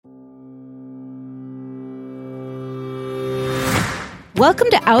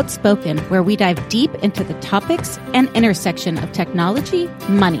Welcome to Outspoken, where we dive deep into the topics and intersection of technology,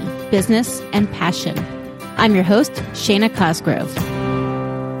 money, business, and passion. I'm your host, Shana Cosgrove.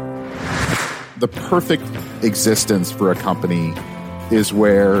 The perfect existence for a company is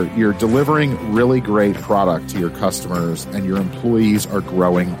where you're delivering really great product to your customers and your employees are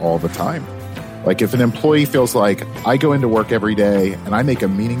growing all the time. Like if an employee feels like I go into work every day and I make a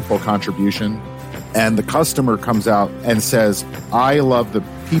meaningful contribution, and the customer comes out and says, I love the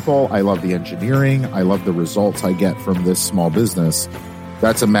people, I love the engineering, I love the results I get from this small business,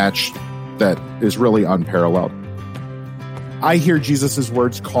 that's a match that is really unparalleled. I hear Jesus'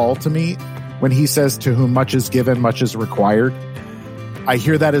 words call to me when he says, to whom much is given, much is required. I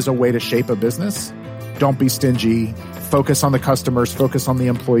hear that as a way to shape a business. Don't be stingy. Focus on the customers, focus on the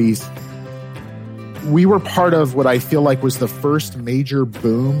employees. We were part of what I feel like was the first major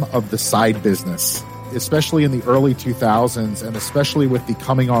boom of the side business, especially in the early 2000s, and especially with the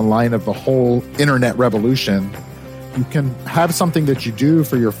coming online of the whole internet revolution. You can have something that you do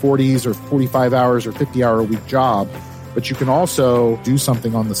for your 40s or 45 hours or 50-hour-a-week job, but you can also do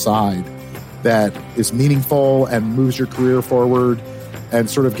something on the side that is meaningful and moves your career forward and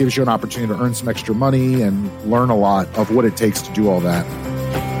sort of gives you an opportunity to earn some extra money and learn a lot of what it takes to do all that.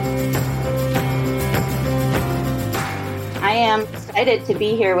 I am excited to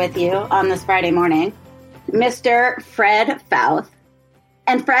be here with you on this Friday morning, Mr. Fred Fouth.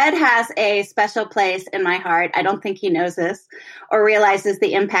 And Fred has a special place in my heart. I don't think he knows this or realizes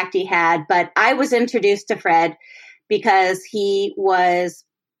the impact he had, but I was introduced to Fred because he was,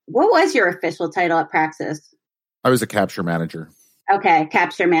 what was your official title at Praxis? I was a capture manager. Okay,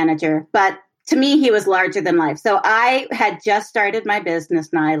 capture manager. But to me, he was larger than life. So I had just started my business,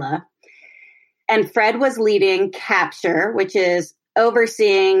 Nyla. And Fred was leading Capture, which is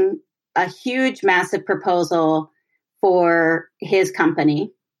overseeing a huge, massive proposal for his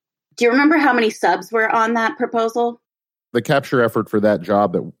company. Do you remember how many subs were on that proposal? The capture effort for that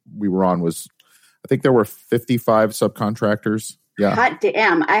job that we were on was, I think there were 55 subcontractors. Yeah. Hot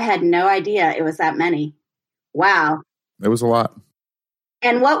damn. I had no idea it was that many. Wow. It was a lot.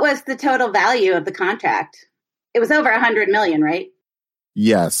 And what was the total value of the contract? It was over 100 million, right?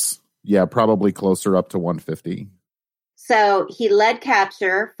 Yes. Yeah, probably closer up to 150. So he led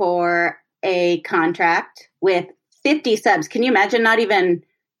Capture for a contract with 50 subs. Can you imagine? Not even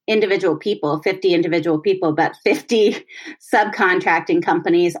individual people, 50 individual people, but 50 subcontracting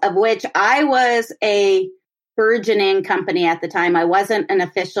companies, of which I was a burgeoning company at the time. I wasn't an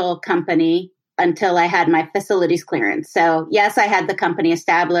official company until I had my facilities clearance. So yes, I had the company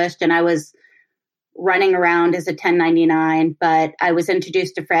established and I was running around as a 1099, but I was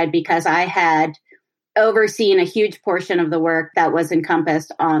introduced to Fred because I had overseen a huge portion of the work that was encompassed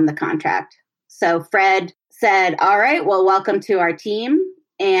on the contract. So Fred said, all right, well, welcome to our team,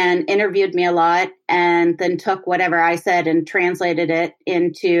 and interviewed me a lot, and then took whatever I said and translated it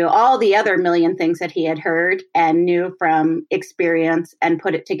into all the other million things that he had heard and knew from experience and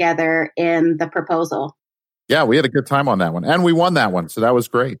put it together in the proposal. Yeah, we had a good time on that one, and we won that one, so that was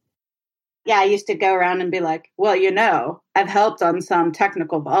great. Yeah, I used to go around and be like, well, I've helped on some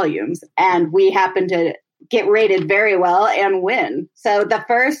technical volumes, and we happen to get rated very well and win. So the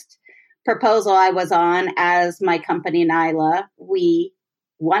first proposal I was on as my company, Nyla, we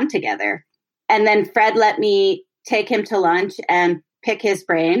won together. And then Fred let me take him to lunch and pick his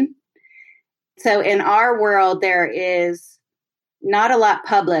brain. So in our world, there is not a lot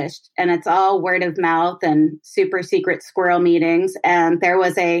published, and it's all word of mouth and super secret squirrel meetings. And there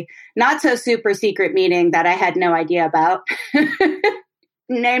was a not so super secret meeting that I had no idea about,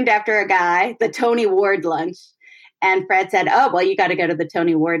 named after a guy, the Tony Ward lunch. And Fred said, oh, well, you got to go to the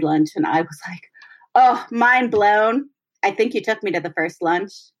Tony Ward lunch. And I was like, oh, mind blown. I think you took me to the first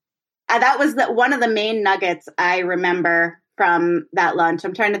lunch. That was one of the main nuggets I remember from that lunch.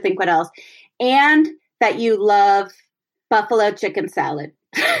 I'm trying to think what else. And that you love buffalo chicken salad.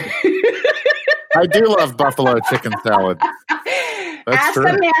 I do love buffalo chicken salad. Ask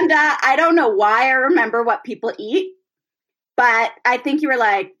Amanda. I don't know why I remember what people eat, but I think you were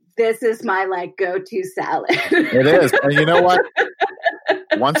like, this is my go-to salad. It is. And you know what?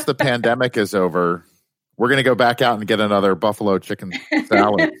 Once the pandemic is over, we're going to go back out and get another buffalo chicken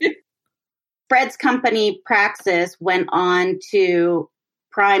salad. Fred's company, Praxis, went on to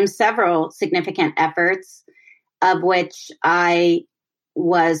prime several significant efforts, of which I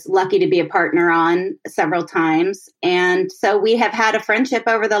was lucky to be a partner on several times. And so we have had a friendship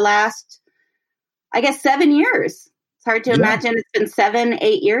over the last, 7 years. It's hard to imagine. It's been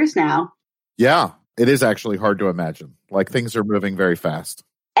 7-8 years now. Yeah, it is actually hard to imagine. Things are moving very fast.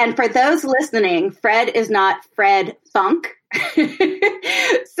 And for those listening, Fred is not Fred Funk.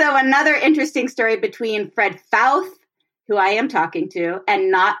 So another interesting story between Fred Fouth, who I am talking to, and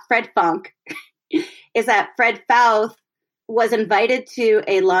not Fred Funk, is that Fred Fouth was invited to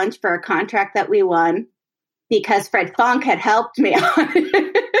a lunch for a contract that we won because Fred Funk had helped me on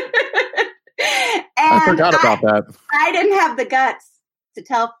it. I forgot about that. I didn't have the guts to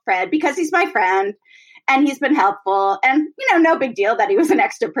tell Fred because he's my friend and he's been helpful and, no big deal that he was an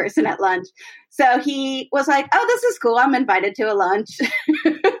extra person at lunch. So he was like, oh, this is cool. I'm invited to a lunch.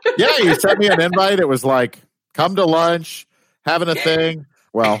 Yeah, you sent me an invite. It was like, come to lunch, having a thing.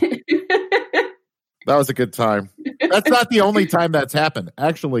 Well, that was a good time. That's not the only time that's happened.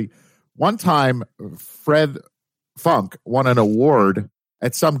 Actually, one time Fred Funk won an award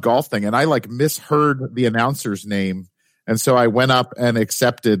at some golf thing, and I misheard the announcer's name. And so I went up and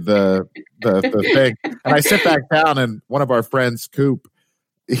accepted the thing. And I sit back down, and one of our friends, Coop,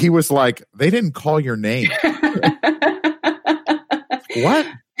 he was like, they didn't call your name. What?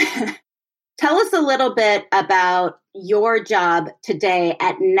 Tell us a little bit about your job today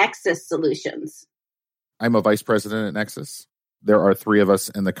at Nexus Solutions. I'm a vice president at Nexus. There are 3 of us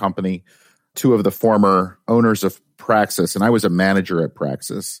in the company, 2 of the former owners of Praxis, and I was a manager at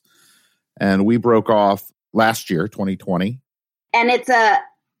Praxis. And we broke off last year, 2020. And it's a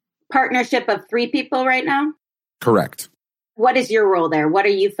partnership of 3 people right now? Correct. What is your role there? What are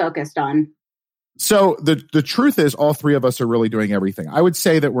you focused on? So the truth is all 3 of us are really doing everything. I would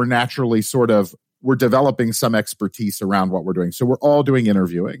say that we're naturally we're developing some expertise around what we're doing. So we're all doing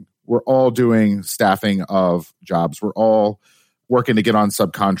interviewing. We're all doing staffing of jobs. We're all working to get on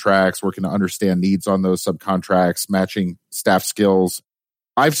subcontracts, working to understand needs on those subcontracts, matching staff skills.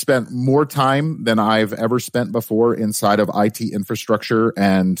 I've spent more time than I've ever spent before inside of IT infrastructure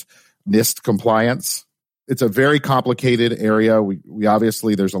and NIST compliance. It's a very complicated area. We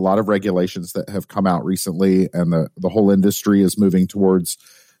obviously, there's a lot of regulations that have come out recently, and the whole industry is moving towards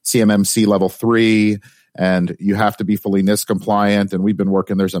CMMC level 3, and you have to be fully NIST compliant. And we've been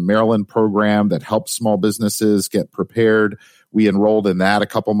working, there's a Maryland program that helps small businesses get prepared. We enrolled in that a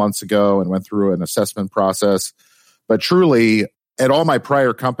couple months ago and went through an assessment process. But truly, at all my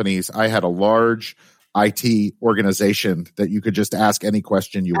prior companies, I had a large IT organization that you could just ask any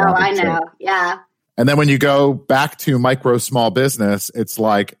question you wanted. Oh, I know. Yeah. And then when you go back to micro small business, it's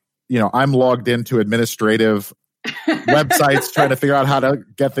like, I'm logged into administrative websites trying to figure out how to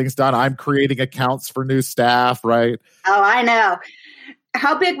get things done. I'm creating accounts for new staff, right? Oh, I know.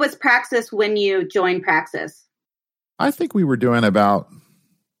 How big was Praxis when you joined Praxis? I think we were doing about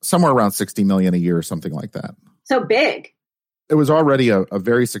somewhere around 60 million a year or something like that. So big. It was already a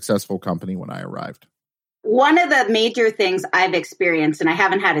very successful company when I arrived. One of the major things I've experienced, and I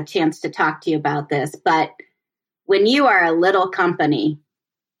haven't had a chance to talk to you about this, but when you are a little company,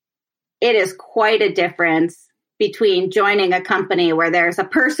 it is quite a difference between joining a company where there's a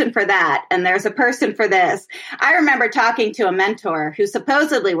person for that and there's a person for this. I remember talking to a mentor who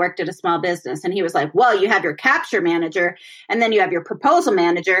supposedly worked at a small business, and he was like, well, you have your capture manager, and then you have your proposal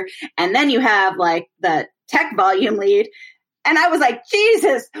manager, and then you have the tech volume lead. And I was like,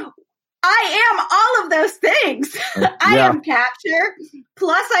 Jesus, I am all of those things. I am capture,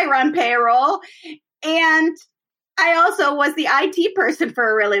 plus I run payroll, and I also was the IT person for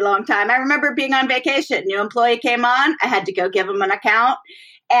a really long time. I remember being on vacation. New employee came on. I had to go give them an account.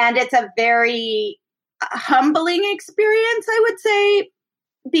 And it's a very humbling experience, I would say,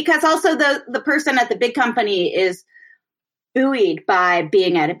 because also the person at the big company is buoyed by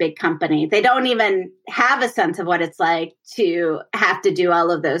being at a big company. They don't even have a sense of what it's like to have to do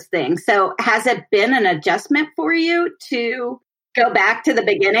all of those things. So has it been an adjustment for you to go back to the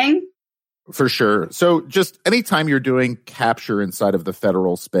beginning? For sure. So just anytime you're doing capture inside of the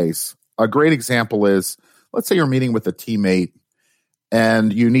federal space, a great example is, let's say you're meeting with a teammate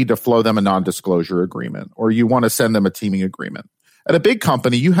and you need to flow them a non-disclosure agreement, or you want to send them a teaming agreement. At a big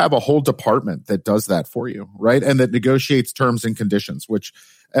company, you have a whole department that does that for you, right? And that negotiates terms and conditions, which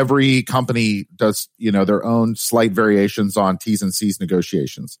every company does, their own slight variations on T's and C's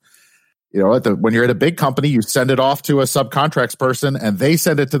negotiations. When you're at a big company, you send it off to a subcontracts person, and they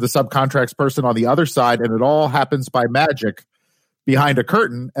send it to the subcontracts person on the other side, and it all happens by magic behind a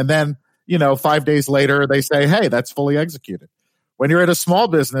curtain. And then, 5 days later, they say, hey, that's fully executed. When you're at a small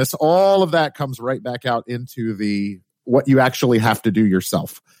business, all of that comes right back out into what you actually have to do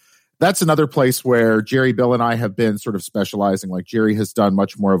yourself. That's another place where Jerry, Bill, and I have been sort of specializing. Like Jerry has done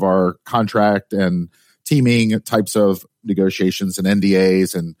much more of our contract and teaming types of negotiations and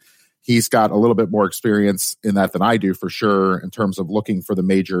NDAs, and he's got a little bit more experience in that than I do, for sure, in terms of looking for the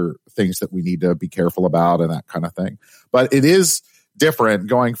major things that we need to be careful about and that kind of thing. But it is different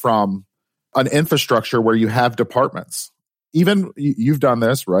going from an infrastructure where you have departments. Even you've done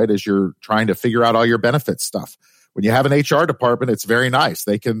this, right? As you're trying to figure out all your benefits stuff. When you have an HR department, it's very nice.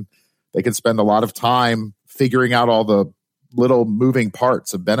 They can spend a lot of time figuring out all the little moving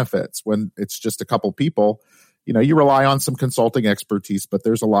parts of benefits. When it's just a couple people, you rely on some consulting expertise, but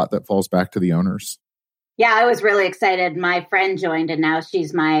there's a lot that falls back to the owners. Yeah, I was really excited. My friend joined and now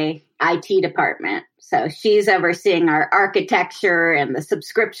she's my IT department. So she's overseeing our architecture and the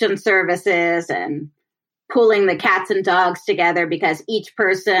subscription services and pulling the cats and dogs together because each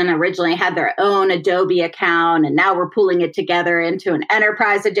person originally had their own Adobe account. And now we're pulling it together into an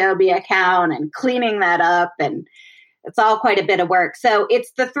enterprise Adobe account and cleaning that up. And it's all quite a bit of work. So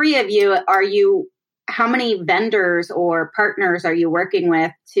it's the three of you. How many vendors or partners are you working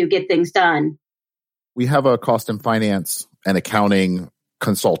with to get things done? We have a cost and finance and accounting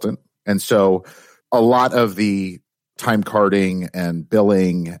consultant. And so a lot of the time carding and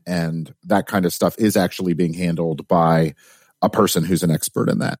billing and that kind of stuff is actually being handled by a person who's an expert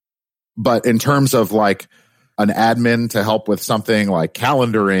in that. But in terms of like an admin to help with something like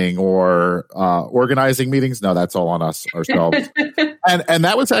calendaring or organizing meetings, no, that's all on us ourselves. and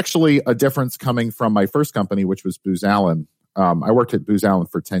that was actually a difference coming from my first company, which was Booz Allen. I worked at Booz Allen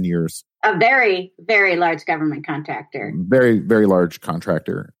for 10 years. A very, very large government contractor. Very, very large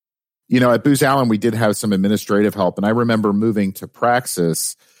contractor. At Booz Allen, we did have some administrative help. And I remember moving to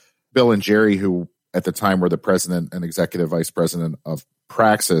Praxis, Bill and Jerry, who at the time were the president and executive vice president of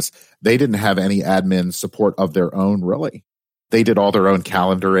Praxis, they didn't have any admin support of their own, really. They did all their own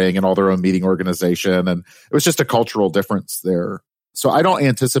calendaring and all their own meeting organization. And it was just a cultural difference there. So I don't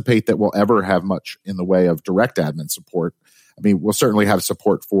anticipate that we'll ever have much in the way of direct admin support. I mean, we'll certainly have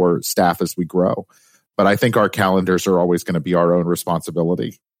support for staff as we grow, but I think our calendars are always going to be our own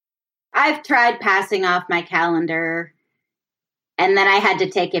responsibility. I've tried passing off my calendar and then I had to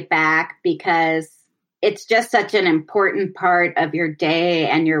take it back because it's just such an important part of your day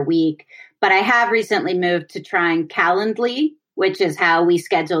and your week. But I have recently moved to trying Calendly, which is how we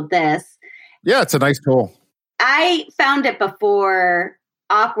scheduled this. Yeah, it's a nice tool. I found it before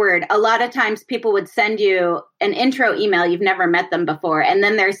awkward. A lot of times people would send you an intro email. You've never met them before. And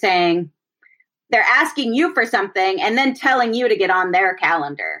then they're asking you for something and then telling you to get on their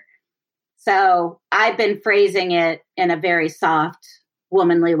calendar. So I've been phrasing it in a very soft,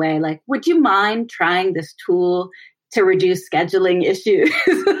 womanly way. Like, would you mind trying this tool to reduce scheduling issues?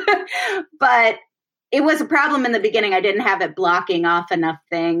 But it was a problem in the beginning. I didn't have it blocking off enough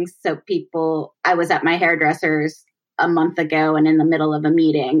things. So I was at my hairdresser's a month ago and in the middle of a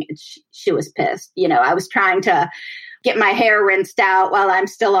meeting, she was pissed. I was trying to get my hair rinsed out while I'm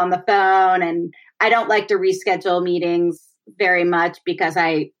still on the phone. And I don't like to reschedule meetings very much because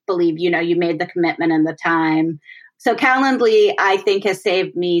I believe, you made the commitment and the time. So Calendly, I think, has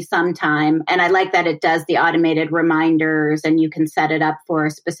saved me some time. And I like that it does the automated reminders and you can set it up for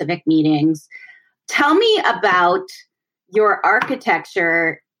specific meetings. Tell me about your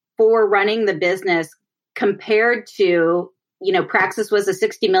architecture for running the business compared to, Praxis was a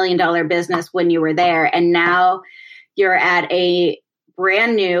 $60 million business when you were there. And now you're at a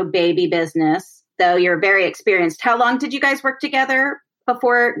brand new baby business, though you're very experienced. How long did you guys work together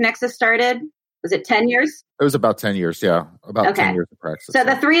before Nexus started? Was it 10 years? It was about 10 years, yeah. About 10 years of Praxis. So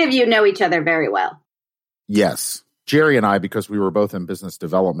the three of you know each other very well. Yes. Jerry and I, because we were both in business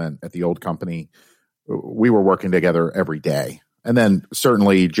development at the old company, we were working together every day. And then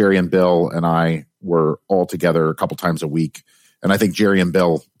certainly Jerry and Bill and I were all together a couple times a week. And I think Jerry and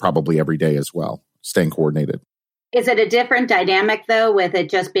Bill probably every day as well, staying coordinated. Is it a different dynamic, though, with it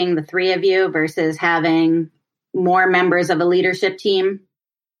just being the three of you versus having more members of a leadership team?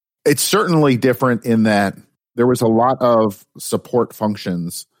 It's certainly different in that there was a lot of support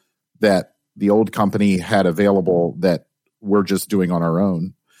functions that the old company had available that we're just doing on our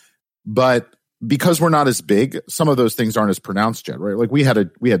own. But because we're not as big, some of those things aren't as pronounced yet, right? Like we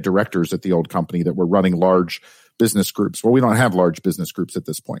had directors at the old company that were running large business groups. Well, we don't have large business groups at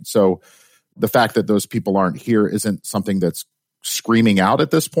this point. So the fact that those people aren't here isn't something that's screaming out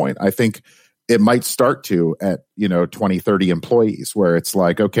at this point. I think it might start to at, 20, 30 employees where it's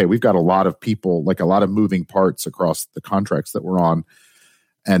like, okay, we've got a lot of people, like a lot of moving parts across the contracts that we're on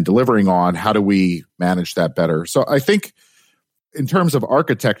and delivering on. How do we manage that better? So I think in terms of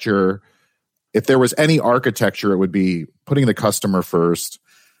architecture, if there was any architecture, it would be putting the customer first,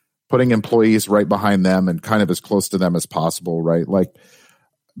 putting employees right behind them and kind of as close to them as possible, right? Like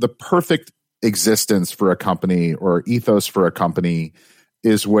the perfect existence for a company or ethos for a company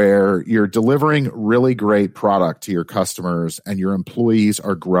is where you're delivering really great product to your customers and your employees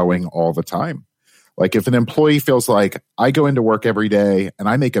are growing all the time. Like if an employee feels like I go into work every day and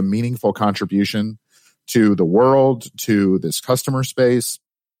I make a meaningful contribution to the world, to this customer space,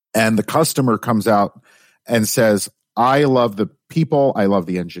 and the customer comes out and says, I love the people, I love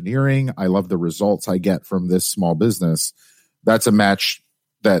the engineering, I love the results I get from this small business, that's a match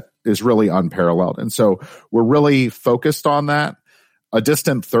that is really unparalleled. And so we're really focused on that. A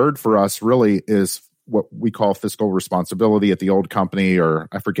distant third for us really is what we call fiscal responsibility at the old company, or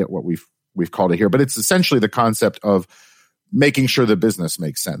I forget what we've called it here, but it's essentially the concept of making sure the business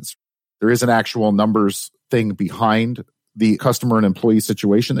makes sense. There is an actual numbers thing behind the customer and employee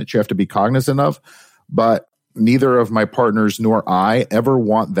situation that you have to be cognizant of, but neither of my partners nor I ever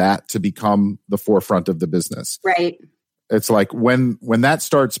want that to become the forefront of the business. Right. It's like when that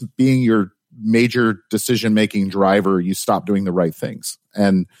starts being your major decision-making driver, you stop doing the right things.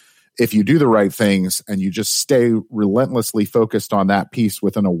 And if you do the right things and you just stay relentlessly focused on that piece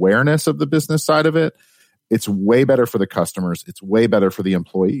with an awareness of the business side of it, it's way better for the customers. It's way better for the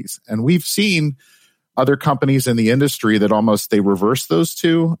employees. And we've seen other companies in the industry that almost they reverse those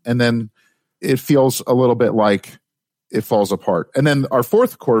two, and then it feels a little bit like it falls apart. And then our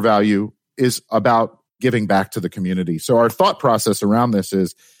fourth core value is about giving back to the community. So our thought process around this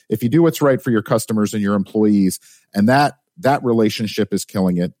is if you do what's right for your customers and your employees, and that relationship is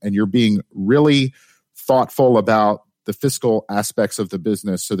killing it, and you're being really thoughtful about the fiscal aspects of the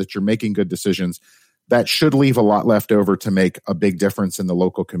business so that you're making good decisions, that should leave a lot left over to make a big difference in the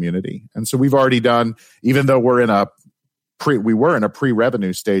local community. And so we've already done, even though we were in a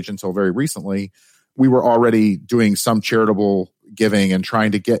pre-revenue stage until very recently, we were already doing some charitable giving and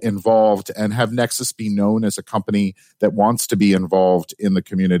trying to get involved and have Nexus be known as a company that wants to be involved in the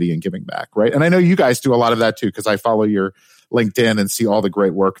community and giving back, right? And I know you guys do a lot of that too, because I follow your LinkedIn and see all the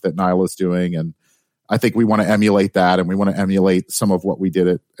great work that Nyla is doing. And I think we want to emulate that, and we want to emulate some of what we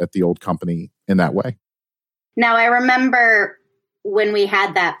did at the old company in that way. Now, I remember when we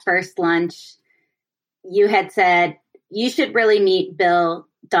had that first lunch, you had said, you should really meet Bill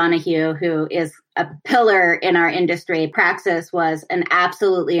Donahue, who is a pillar in our industry. Praxis was an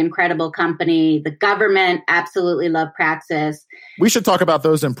absolutely incredible company. The government absolutely loved Praxis. We should talk about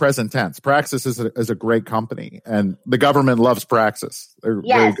those in present tense. Praxis is a great company, and the government loves Praxis. They're a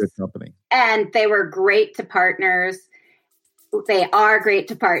very good company. And they were great to partners. They are great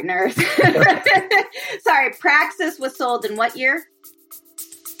to partners. Sorry, Praxis was sold in what year?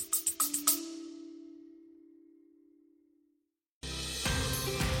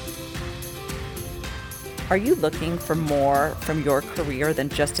 Are you looking for more from your career than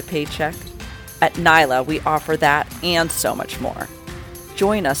just a paycheck? At Nyla, we offer that and so much more.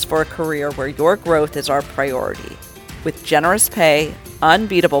 Join us for a career where your growth is our priority, with generous pay,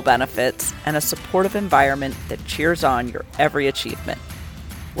 unbeatable benefits, and a supportive environment that cheers on your every achievement.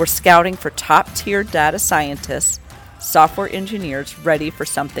 We're scouting for top-tier data scientists, software engineers ready for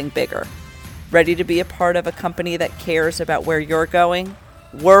something bigger. Ready to be a part of a company that cares about where you're going?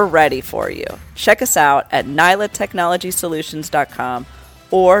 We're ready for you. Check us out at nylatechnologysolutions.com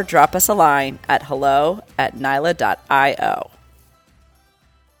or drop us a line at hello@nyla.io.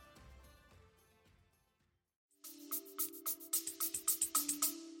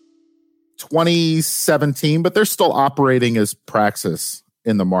 ...2017, but they're still operating as Praxis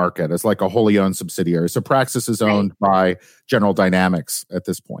in the market as like a wholly owned subsidiary. So Praxis is owned by General Dynamics at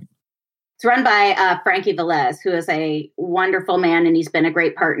this point. It's run by Frankie Velez, who is a wonderful man, and he's been a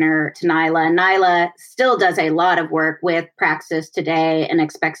great partner to Nyla. And Nyla still does a lot of work with Praxis today and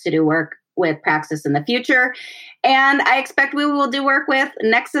expects to do work with Praxis in the future. And I expect we will do work with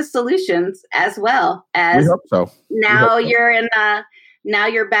Nexus Solutions as well. As we hope so. Now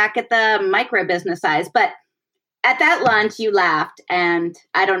you're back at the micro business size. But at that lunch, you laughed, and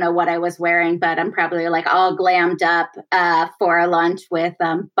I don't know what I was wearing, but I'm probably like all glammed up for a lunch with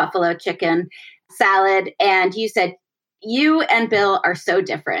buffalo chicken salad. And you said, you and Bill are so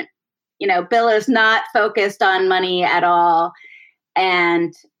different. You know, Bill is not focused on money at all.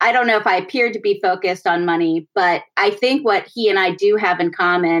 And I don't know if I appeared to be focused on money, but I think what he and I do have in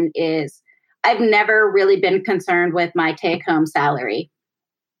common is I've never really been concerned with my take-home salary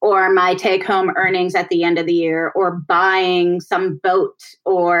or my take-home earnings at the end of the year, or buying some boat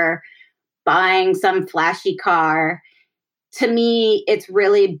or buying some flashy car. To me, it's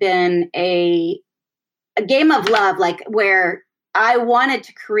really been a game of love, like where I wanted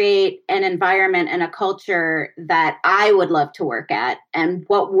to create an environment and a culture that I would love to work at. And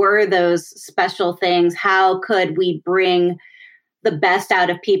what were those special things? How could we bring the best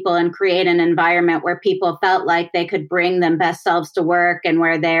out of people and create an environment where people felt like they could bring them best selves to work, and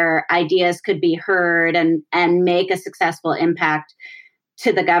where their ideas could be heard and make a successful impact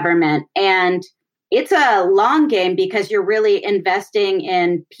to the government? And it's a long game because you're really investing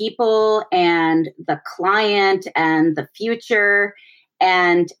in people and the client and the future.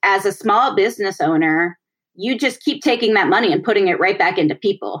 And as a small business owner, you just keep taking that money and putting it right back into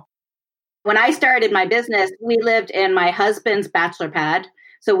people. When I started my business, we lived in my husband's bachelor pad.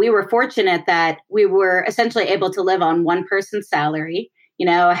 So we were fortunate that we were essentially able to live on one person's salary,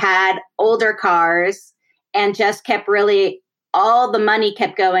 had older cars, and just kept really, all the money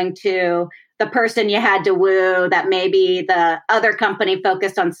kept going to the person you had to woo, that maybe the other company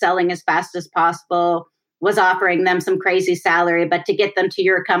focused on selling as fast as possible, was offering them some crazy salary, but to get them to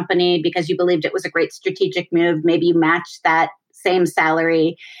your company because you believed it was a great strategic move, maybe you matched that same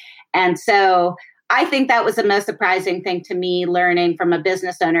salary. And so I think that was the most surprising thing to me learning from a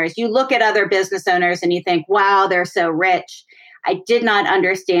business owner is you look at other business owners and you think, wow, they're so rich. I did not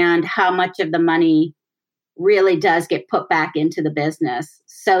understand how much of the money really does get put back into the business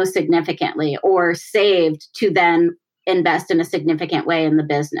so significantly or saved to then invest in a significant way in the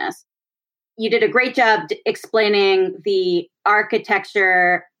business. You did a great job explaining the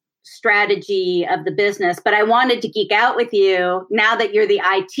architecture strategy of the business, but I wanted to geek out with you now that you're the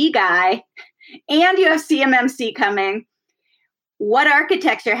IT guy and you have CMMC coming. What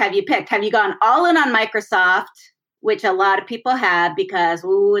architecture have you picked? Have you gone all in on Microsoft, which a lot of people have because,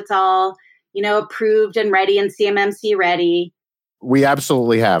 it's all, approved and ready and CMMC ready? We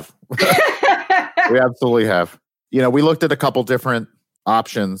absolutely have. We absolutely have. We looked at a couple different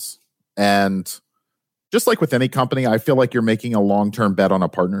options, and just like with any company, I feel like you're making a long-term bet on a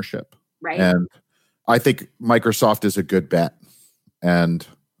partnership. Right. And I think Microsoft is a good bet. And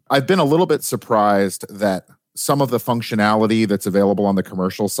I've been a little bit surprised that some of the functionality that's available on the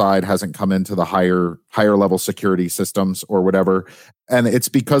commercial side hasn't come into the higher level security systems or whatever. And it's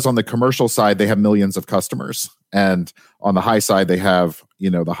because on the commercial side, they have millions of customers. And on the high side, they have,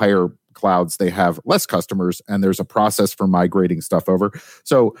 the higher clouds, they have less customers. And there's a process for migrating stuff over.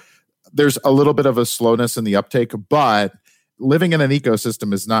 So there's a little bit of a slowness in the uptake, but living in an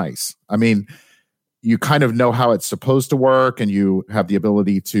ecosystem is nice. I mean, you kind of know how it's supposed to work and you have the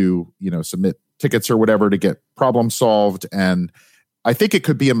ability to, submit tickets or whatever to get problems solved. And I think it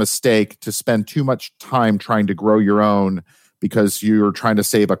could be a mistake to spend too much time trying to grow your own because you're trying to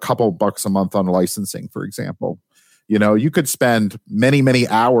save a couple bucks a month on licensing, for example. You could spend many, many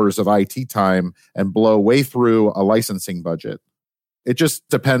hours of IT time and blow way through a licensing budget. It just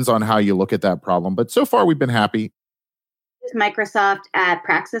depends on how you look at that problem. But so far, we've been happy. Is Microsoft at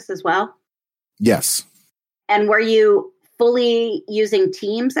Praxis as well? Yes. And were you fully using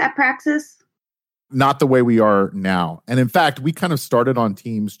Teams at Praxis? Not the way we are now. And in fact, we kind of started on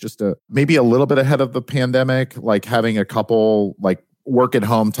Teams just maybe a little bit ahead of the pandemic, like having a couple like work at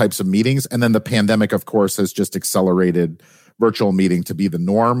home types of meetings. And then the pandemic, of course, has just accelerated virtual meeting to be the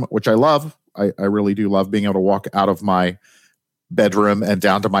norm, which I love. I really do love being able to walk out of my bedroom and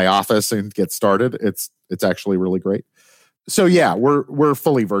down to my office and get started. It's actually really great. So yeah, we're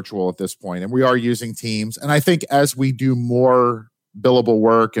fully virtual at this point, and we are using Teams. And I think as we do more billable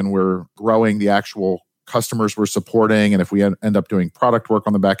work and we're growing the actual customers we're supporting, and if we end up doing product work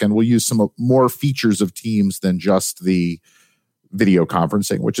on the back end, we'll use some more features of Teams than just the video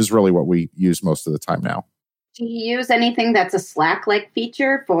conferencing, which is really what we use most of the time now. Do you use anything that's a Slack-like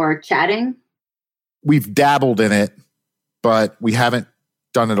feature for chatting? We've dabbled in it, but we haven't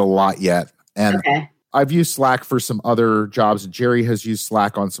done it a lot yet. And okay. I've used Slack for some other jobs. Jerry has used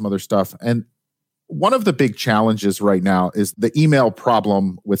Slack on some other stuff. And one of the big challenges right now is the email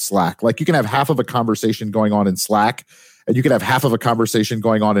problem with Slack. Like you can have half of a conversation going on in Slack and you can have half of a conversation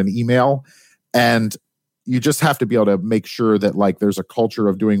going on in email. And you just have to be able to make sure that like there's a culture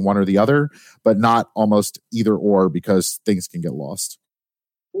of doing one or the other, but not almost either or because things can get lost.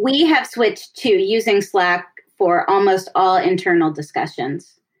 We have switched to using Slack for almost all internal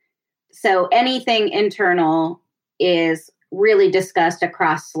discussions. So anything internal is really discussed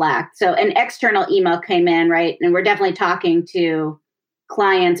across Slack. So an external email came in, right? And we're definitely talking to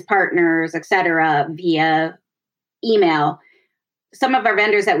clients, partners, et cetera, via email. Some of our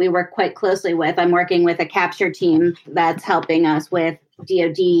vendors that we work quite closely with, I'm working with a capture team that's helping us with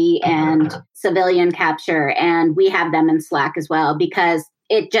DoD and civilian capture. And we have them in Slack as well because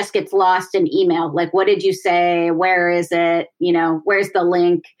it just gets lost in email. Like, what did you say? Where is it? Where's the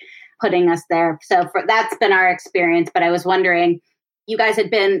link? Putting us there. So that's been our experience. But I was wondering, you guys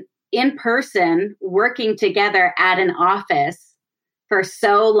had been in person working together at an office for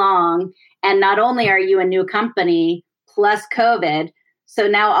so long. And not only are you a new company plus COVID, so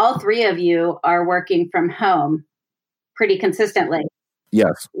now all three of you are working from home pretty consistently.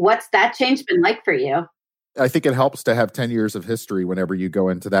 Yes. What's that change been like for you? I think it helps to have 10 years of history whenever you go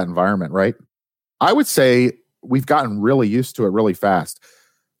into that environment, right? I would say we've gotten really used to it really fast.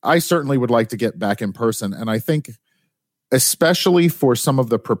 I certainly would like to get back in person. And I think especially for some of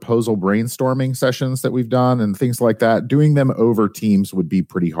the proposal brainstorming sessions that we've done and things like that, doing them over Teams would be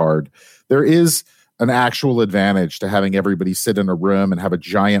pretty hard. There is an actual advantage to having everybody sit in a room and have a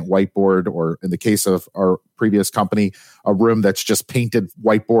giant whiteboard, or in the case of our previous company, a room that's just painted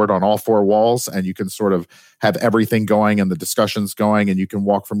whiteboard on all four walls, and you can sort of have everything going and the discussions going, and you can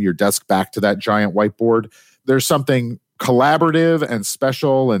walk from your desk back to that giant whiteboard. There's something collaborative and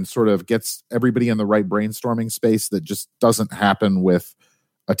special and sort of gets everybody in the right brainstorming space that just doesn't happen with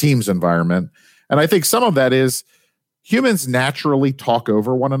a Teams environment. And I think some of that is humans naturally talk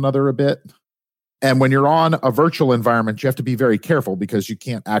over one another a bit. And when you're on a virtual environment, you have to be very careful because you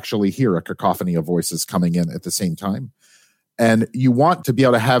can't actually hear a cacophony of voices coming in at the same time. And you want to be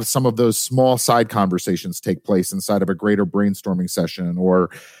able to have some of those small side conversations take place inside of a greater brainstorming session, or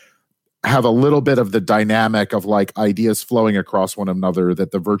have a little bit of the dynamic of like ideas flowing across one another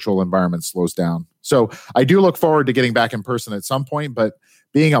that the virtual environment slows down. So I do look forward to getting back in person at some point, but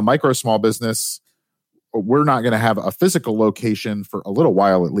being a micro small business, we're not going to have a physical location for a little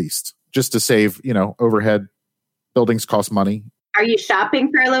while at least, just to save, overhead. Buildings cost money. Are you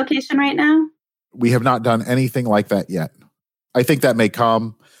shopping for a location right now? We have not done anything like that yet. I think that may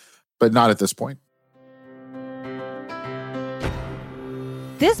come, but not at this point.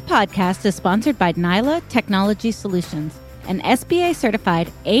 This podcast is sponsored by Nyla Technology Solutions, an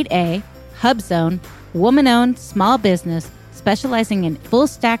SBA-certified 8A, HubZone, woman-owned small business specializing in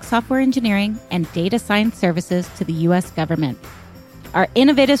full-stack software engineering and data science services to the U.S. government. Our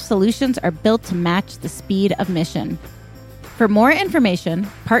innovative solutions are built to match the speed of mission. For more information,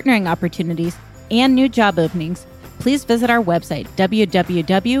 partnering opportunities, and new job openings, please visit our website,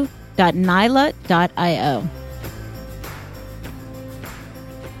 www.nyla.io.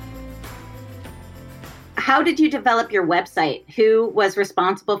 How did you develop your website? Who was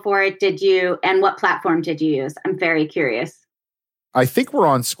responsible for it? And what platform did you use? I'm very curious. I think we're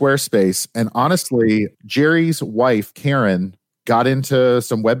on Squarespace. And honestly, Jerry's wife, Karen, got into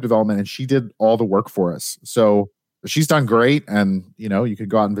some web development and she did all the work for us. So she's done great. And, you could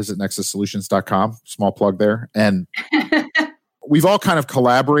go out and visit nexussolutions.com, small plug there. And we've all kind of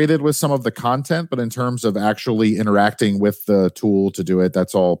collaborated with some of the content, but in terms of actually interacting with the tool to do it,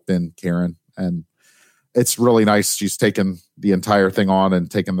 that's all been Karen. And it's really nice. She's taken the entire thing on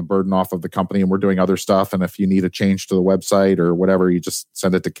and taken the burden off of the company, and we're doing other stuff. And if you need a change to the website or whatever, you just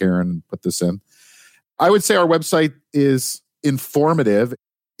send it to Karen and put this in. I would say our website is informative.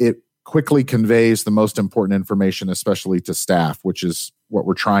 It quickly conveys the most important information, especially to staff, which is what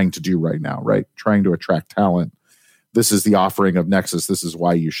we're trying to do right now, right? Trying to attract talent. This is the offering of Nexus. This is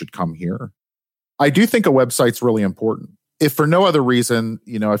why you should come here. I do think a website's really important. If for no other reason,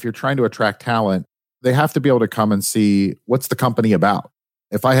 if you're trying to attract talent, they have to be able to come and see what's the company about.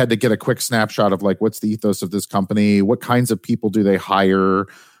 If I had to get a quick snapshot of like, what's the ethos of this company? What kinds of people do they hire?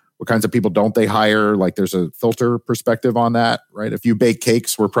 What kinds of people don't they hire? Like there's a filter perspective on that, right? If you bake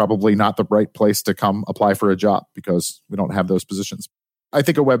cakes, we're probably not the right place to come apply for a job because we don't have those positions. I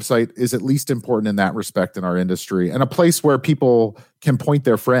think a website is at least important in that respect in our industry, and a place where people can point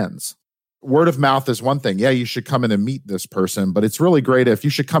their friends. Word of mouth is one thing. Yeah, you should come in and meet this person, but it's really great if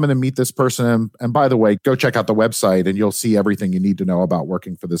you should come in and meet this person. And by the way, go check out the website and you'll see everything you need to know about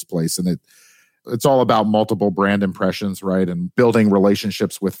working for this place. And it's all about multiple brand impressions, right? And building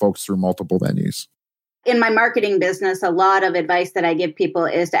relationships with folks through multiple venues. In my marketing business, a lot of advice that I give people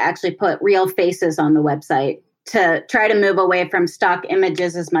is to actually put real faces on the website, to try to move away from stock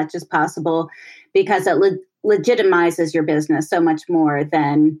images as much as possible, because it legitimizes your business so much more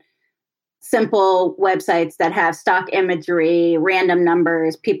than simple websites that have stock imagery, random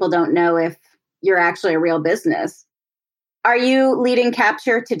numbers. People don't know if you're actually a real business. Are you leading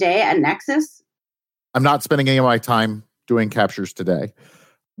capture today at Nexus? I'm not spending any of my time doing captures today.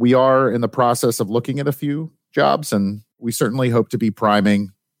 We are in the process of looking at a few jobs, and we certainly hope to be priming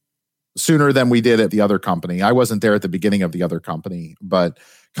sooner than we did at the other company. I wasn't there at the beginning of the other company, but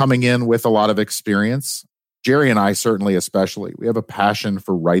coming in with a lot of experience, Jerry and I certainly especially, we have a passion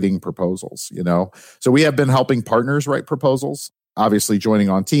for writing proposals, So we have been helping partners write proposals, obviously joining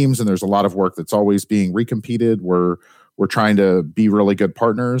on teams, and there's a lot of work that's always being recompeted. We're trying to be really good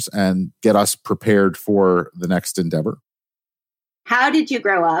partners and get us prepared for the next endeavor. How did you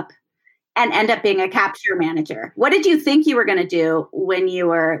grow up and end up being a capture manager? What did you think you were going to do when you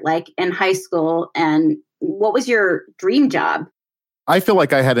were in high school, and what was your dream job? I feel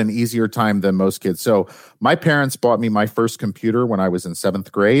like I had an easier time than most kids. So my parents bought me my first computer when I was in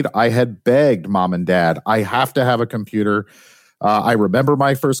 7th grade. I had begged mom and dad, I have to have a computer. I remember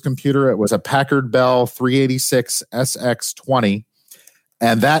my first computer. It was a Packard Bell 386 SX20.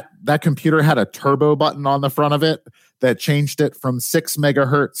 And that computer had a turbo button on the front of it that changed it from 6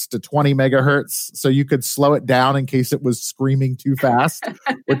 megahertz to 20 megahertz. So you could slow it down in case it was screaming too fast,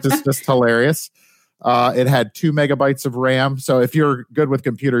 which is just hilarious. It had 2 megabytes of RAM. So if you're good with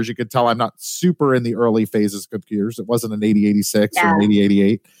computers, you could tell I'm not super in the early phases of computers. It wasn't an 8086 or an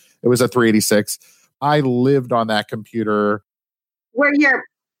 8088. It was a 386. I lived on that computer. Were your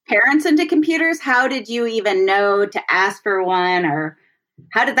parents into computers? How did you even know to ask for one, or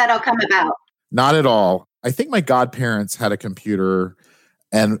how did that all come about? Not at all. I think my godparents had a computer,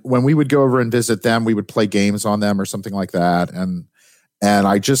 and when we would go over and visit them, we would play games on them or something like that. And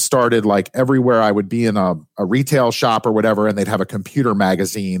I just started, like, everywhere I would be in a retail shop or whatever, and they'd have a computer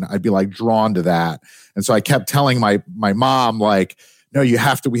magazine, I'd be like drawn to that. And so I kept telling my mom, like, no, we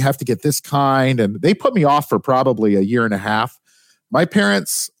have to get this kind. And they put me off for probably a year and a half. My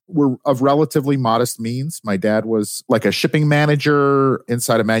parents were of relatively modest means. My dad was like a shipping manager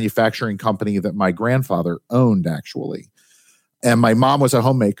inside a manufacturing company that my grandfather owned, actually. And my mom was a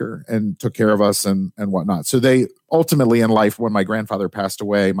homemaker and took care of us and whatnot. So they ultimately in life, when my grandfather passed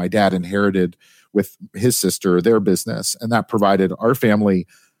away, my dad inherited with his sister their business. And that provided our family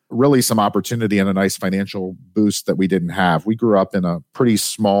really some opportunity and a nice financial boost that we didn't have. We grew up in a pretty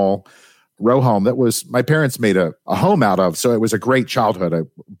small row home that was my parents made a home out of. So it was a great childhood.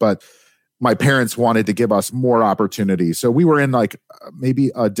 But my parents wanted to give us more opportunity. So we were in like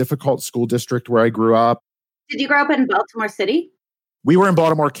maybe a difficult school district where I grew up. Did you grow up in Baltimore City? We were in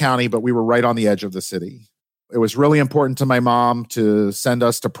Baltimore County, but we were right on the edge of the city. It was really important to my mom to send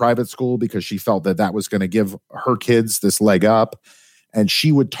us to private school because she felt that was going to give her kids this leg up. And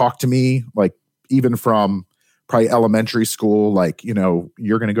she would talk to me, like, even from probably elementary school, like, you know,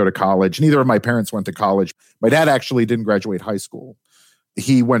 you're going to go to college. Neither of my parents went to college. My dad actually didn't graduate high school.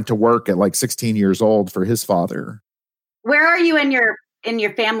 He went to work at like 16 years old for his father. Where are you in your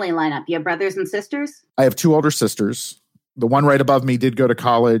family lineup? You have brothers and sisters? I have 2 older sisters. The one right above me did go to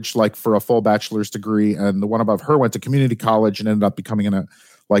college, like for a full bachelor's degree. And the one above her went to community college and ended up becoming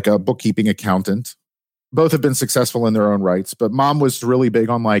a bookkeeping accountant. Both have been successful in their own rights, but mom was really big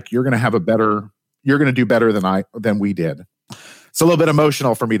on like, you're going to do better than we did. It's a little bit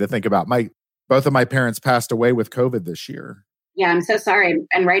emotional for me to think about. Both of my parents passed away with COVID this year. Yeah, I'm so sorry.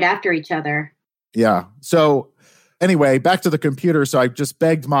 And right after each other. Yeah. So anyway, back to the computer. So I just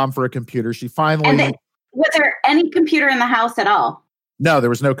begged mom for a computer. She finally... Was there any computer in the house at all? No, there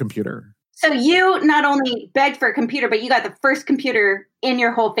was no computer. So you not only begged for a computer, but you got the first computer in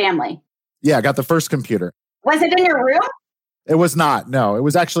your whole family. Yeah, I got the first computer. Was it in your room? It was not. No, it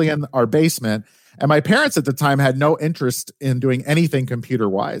was actually in our basement. And my parents at the time had no interest in doing anything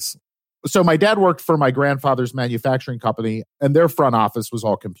computer-wise. So my dad worked for my grandfather's manufacturing company, and their front office was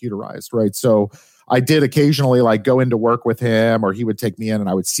all computerized, right? So I did occasionally like go into work with him, or he would take me in and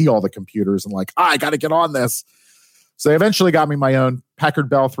I would see all the computers and like, I got to get on this. So they eventually got me my own Packard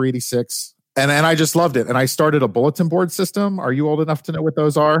Bell 386. And I just loved it. And I started a bulletin board system. Are you old enough to know what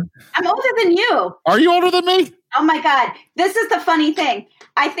those are? I'm older than you. Are you older than me? Oh my God. This is the funny thing.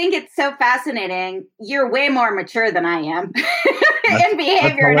 I think it's so fascinating. You're way more mature than I am in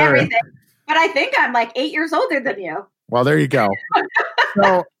behavior and everything. But I think I'm like 8 years older than you. Well, there you go.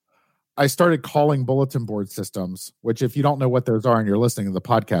 So I started calling bulletin board systems, which if you don't know what those are and you're listening to the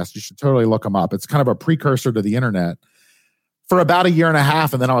podcast, you should totally look them up. It's kind of a precursor to the internet. For about a year and a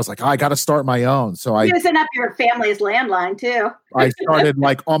half. And then I was like, I got to start my own. So using up your family's landline too. I started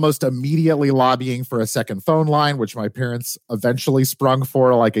like almost immediately lobbying for a second phone line, which my parents eventually sprung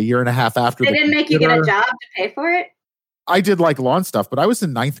for like a year and a half after. They didn't make you get a job to pay for it? I did like lawn stuff, but I was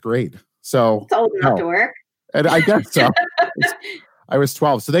in 9th grade. So it's old enough to work. And I guess so. I was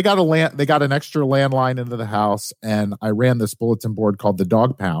 12. So they got an extra landline into the house, and I ran this bulletin board called the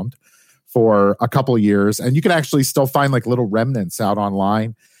Dog Pound for a couple of years. And you can actually still find like little remnants out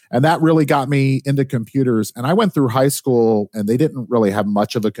online. And that really got me into computers. And I went through high school and they didn't really have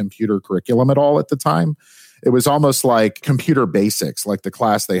much of a computer curriculum at all at the time. It was almost like computer basics, like the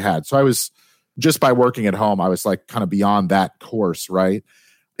class they had. So I was just by working at home, I was like kind of beyond that course, right?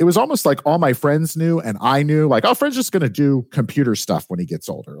 It was almost like all my friends knew and I knew like, oh, Fred's just going to do computer stuff when he gets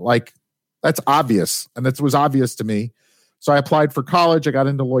older. Like that's obvious. And it was obvious to me. So I applied for college. I got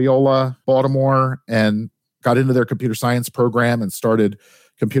into Loyola, Baltimore, and got into their computer science program and started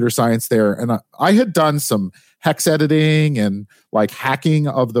computer science there. And I had done some hex editing and like hacking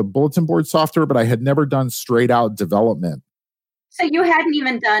of the bulletin board software, but I had never done straight out development. So you hadn't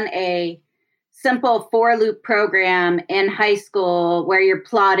even done a simple for loop program in high school where you're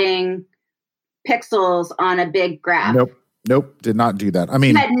plotting pixels on a big graph? Nope. Nope, did not do that. I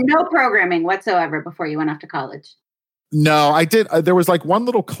mean, you had no programming whatsoever before you went off to college. No, I did. There was like one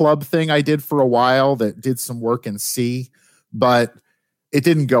little club thing I did for a while that did some work in C, but it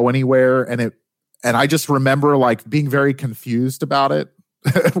didn't go anywhere. And I just remember like being very confused about it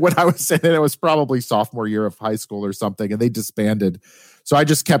when I was in it. It was probably sophomore year of high school or something, and they disbanded. So I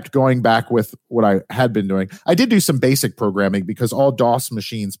just kept going back with what I had been doing. I did do some basic programming because all DOS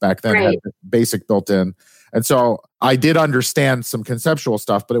machines back then had BASIC built in. And so I did understand some conceptual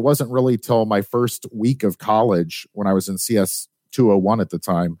stuff, but it wasn't really till my first week of college when I was in CS 201 at the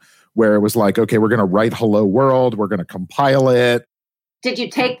time, where it was like, okay, we're going to write Hello World. We're going to compile it. Did you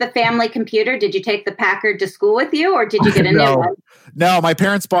take the family computer? Did you take the Packard to school with you, or did you get a new one? No, my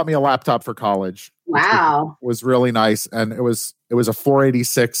parents bought me a laptop for college. Wow. Was really nice. And it was a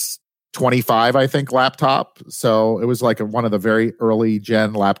 486-25, I think, laptop. So it was like one of the very early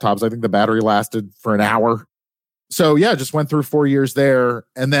gen laptops. I think the battery lasted for an hour. So yeah, just went through 4 years there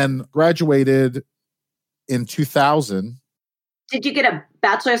and then graduated in 2000. Did you get a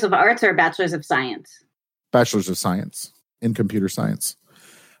bachelor's of arts or a bachelor's of science? Bachelor's of science in computer science.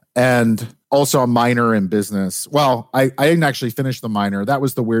 And also a minor in business. Well, I didn't actually finish the minor. That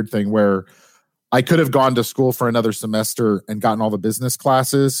was the weird thing where I could have gone to school for another semester and gotten all the business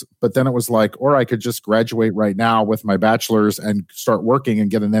classes, but then it was like, or I could just graduate right now with my bachelor's and start working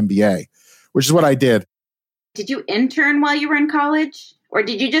and get an MBA, which is what I did. Did you intern while you were in college, or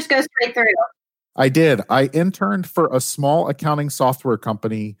did you just go straight through? I did. I interned for a small accounting software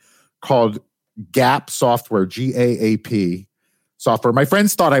company called Gap Software, GAAP software. My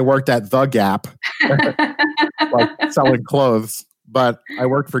friends thought I worked at The Gap, like selling clothes, but I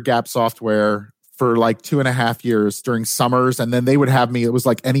worked for Gap Software for like 2.5 years during summers. And then they would have me, it was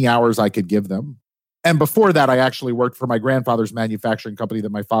like any hours I could give them. And before that, I actually worked for my grandfather's manufacturing company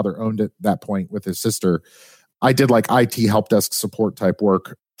that my father owned at that point with his sister. I did like IT help desk support type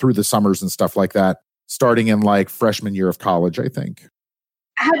work through the summers and stuff like that, starting in like freshman year of college, I think.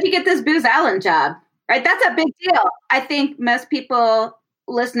 How'd you get this Booz Allen job? Right? That's a big deal. I think most people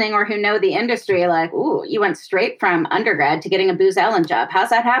listening or who know the industry are like, ooh, you went straight from undergrad to getting a Booz Allen job. How's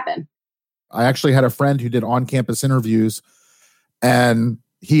that happen? I actually had a friend who did on-campus interviews, and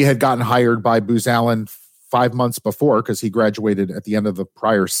he had gotten hired by Booz Allen 5 months before because he graduated at the end of the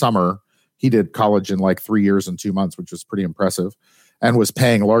prior summer. He did college in like 3 years and 2 months, which was pretty impressive, and was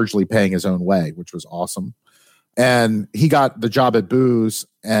largely paying his own way, which was awesome. And he got the job at Booz.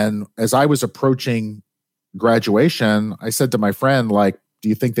 And as I was approaching graduation, I said to my friend, like, do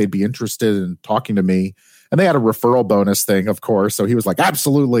you think they'd be interested in talking to me? And they had a referral bonus thing, of course. So he was like,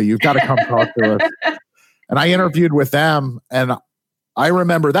 absolutely, you've got to come talk to us. And I interviewed with them. And I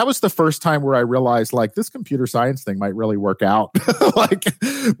remember that was the first time where I realized like this computer science thing might really work out. Like,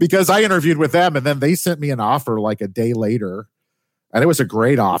 because I interviewed with them and then they sent me an offer like a day later. And it was a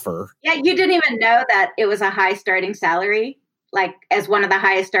great offer. Yeah, you didn't even know that it was a high starting salary, like as one of the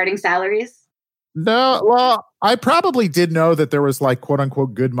highest starting salaries? No, well, I probably did know that there was like quote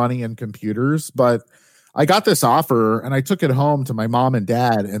unquote good money in computers, but I got this offer and I took it home to my mom and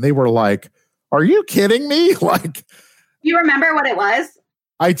dad and they were like, are you kidding me? Like, you remember what it was?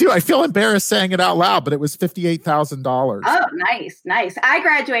 I do. I feel embarrassed saying it out loud, but it was $58,000. Oh, nice. I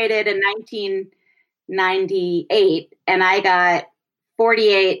graduated in 1998 and I got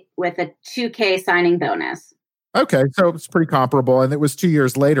 48 with a $2,000 signing bonus. Okay, so it's pretty comparable, and it was 2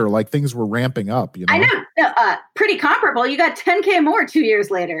 years later. Like things were ramping up. You know, I know, pretty comparable. You got $10,000 more 2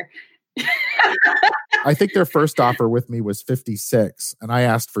 years later. I think their first offer with me was 56, and I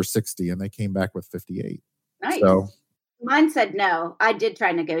asked for 60, and they came back with 58. Nice. So mine said no. I did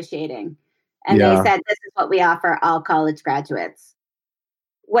try negotiating, and they said this is what we offer all college graduates.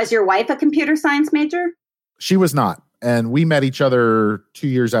 Was your wife a computer science major? She was not. And we met each other 2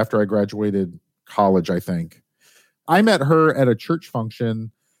 years after I graduated college, I think. I met her at a church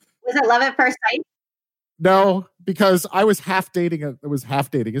function. Was it love at first sight? No, because I was half dating. It was half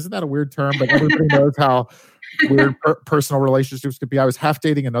dating. Isn't that a weird term? But everybody knows how weird personal relationships could be. I was half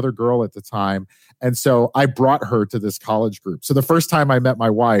dating another girl at the time. And so I brought her to this college group. So the first time I met my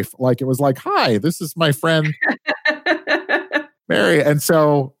wife, like it was like, hi, this is my friend Mary. And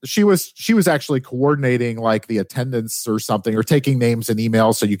so she was actually coordinating like the attendance or something, or taking names and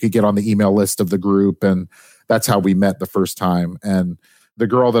emails so you could get on the email list of the group. And that's how we met the first time. And the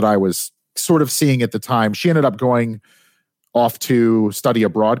girl that I was sort of seeing at the time, she ended up going off to study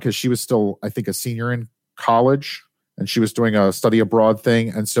abroad because she was still, I think, a senior in college, and she was doing a study abroad thing.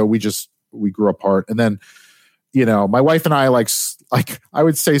 And so we grew apart. And then my wife and I like I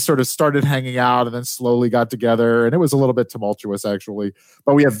would say sort of started hanging out and then slowly got together. And it was a little bit tumultuous actually,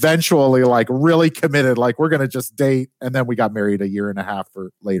 but we eventually like really committed, like we're going to just date. And then we got married a year and a half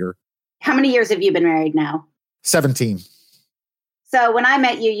later. How many years have you been married now? 17. So when I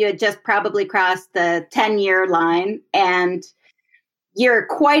met you, you had just probably crossed the 10-year line and you're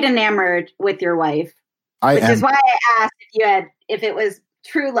quite enamored with your wife, which is why I asked if it was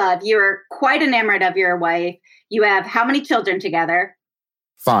true love. You're quite enamored of your wife. You have how many children together?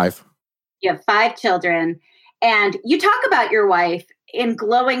 5. You have 5 children. And you talk about your wife in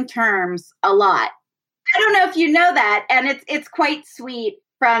glowing terms a lot. I don't know if you know that. And it's quite sweet.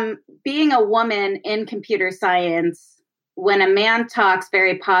 From being a woman in computer science, when a man talks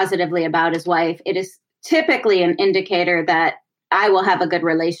very positively about his wife, it is typically an indicator that I will have a good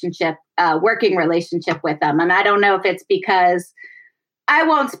relationship, working relationship with them. And I don't know if it's because, I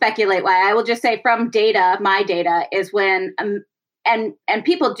won't speculate why. I will just say from data, my data is when, and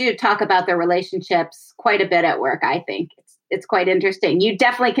people do talk about their relationships quite a bit at work. I think it's quite interesting. You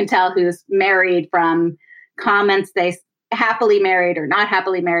definitely can tell who's married from comments they happily married or not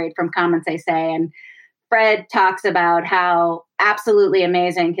happily married from comments they say. And Fred talks about how absolutely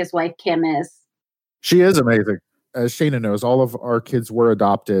amazing his wife Kim is. She is amazing. As Shana knows, all of our kids were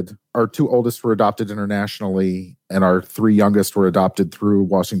adopted. Our 2 oldest were adopted internationally, and our 3 youngest were adopted through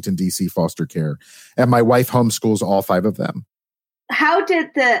Washington, D.C. foster care. And my wife homeschools all 5 of them. How did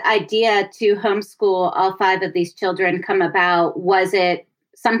the idea to homeschool all 5 of these children come about? Was it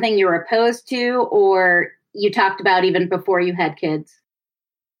something you were opposed to, or you talked about even before you had kids?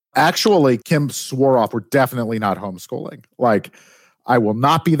 Actually, Kim swore off, we're definitely not homeschooling. Like, I will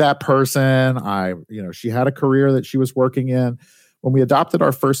not be that person. She had a career that she was working in. When we adopted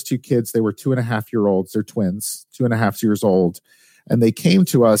our first 2 kids, they were 2.5-year-olds. They're twins, 2.5 years old. And they came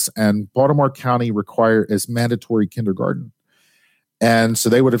to us, and Baltimore County is mandatory kindergarten. And so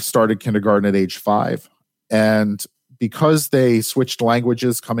they would have started kindergarten at age 5. And because they switched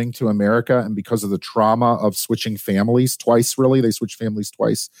languages coming to America, and because of the trauma of switching families twice, really, they switched families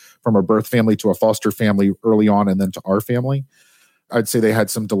twice from a birth family to a foster family early on and then to our family. I'd say they had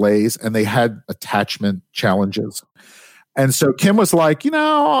some delays and they had attachment challenges. And so Kim was like,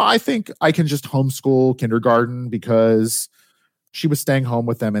 I think I can just homeschool kindergarten, because she was staying home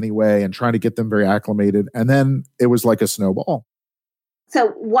with them anyway and trying to get them very acclimated. And then it was like a snowball. So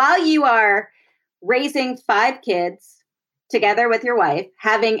while you are raising 5 kids together with your wife,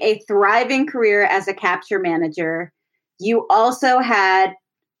 having a thriving career as a capture manager, you also had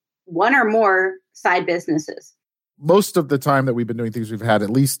 1 or more side businesses. Most of the time that we've been doing things, we've had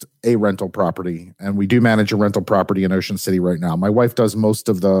at least a rental property, and we do manage a rental property in Ocean City right now. My wife does most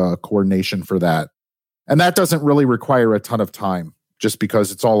of the coordination for that. And that doesn't really require a ton of time, just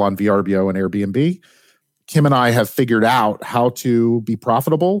because it's all on VRBO and Airbnb. Kim and I have figured out how to be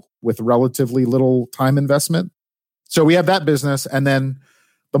profitable with relatively little time investment. So we have that business. And then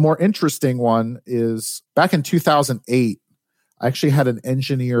the more interesting one is back in 2008, I actually had an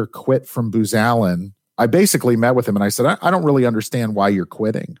engineer quit from Booz Allen. I basically met with him and I said, I don't really understand why you're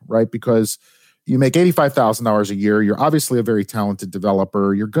quitting, right? Because you make $85,000 a year. You're obviously a very talented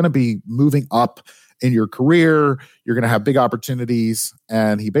developer. You're going to be moving up in your career. You're going to have big opportunities.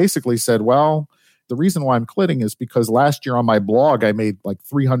 And he basically said, well, the reason why I'm quitting is because last year on my blog, I made like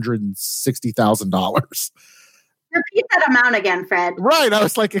 $360,000. Repeat that amount again, Fred. Right. I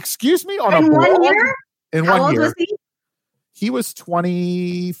was like, excuse me? On in a blog? 1 year? In How 1 old year. Was he? He was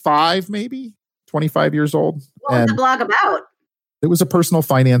 25, maybe 25 years old. What was the blog about? It was a personal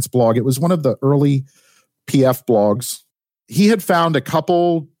finance blog. It was one of the early PF blogs. He had found a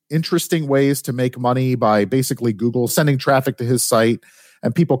couple interesting ways to make money by basically Google sending traffic to his site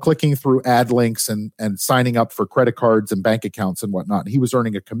and people clicking through ad links and signing up for credit cards and bank accounts and whatnot. He was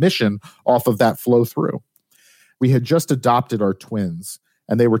earning a commission off of that flow through. We had just adopted our twins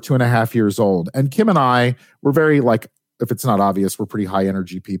and they were 2.5 years old. And Kim and I were very if it's not obvious, we're pretty high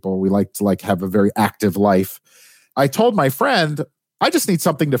energy people. We like to have a very active life. I told my friend, I just need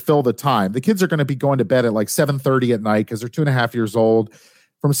something to fill the time. The kids are going to be going to bed at 7:30 at night because they're 2.5 years old.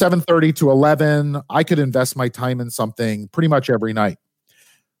 From 7:30 to 11, I could invest my time in something pretty much every night.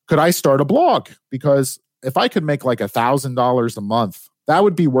 Could I start a blog? Because if I could make $1,000 a month, that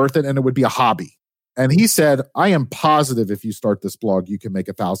would be worth it and it would be a hobby. And he said, I am positive if you start this blog, you can make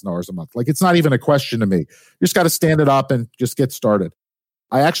 $1,000 a month. It's not even a question to me. You just got to stand it up and just get started.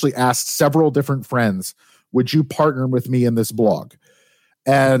 I actually asked several different friends, would you partner with me in this blog?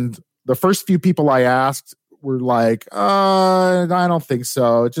 And the first few people I asked were like, I don't think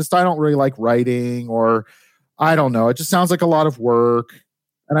so. I don't really like writing, or I don't know. It just sounds like a lot of work.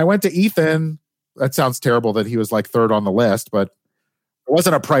 And I went to Ethan that sounds terrible that he was like third on the list, but it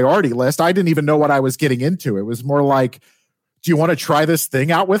wasn't a priority list. I didn't even know what I was getting into. It was more like, do you want to try this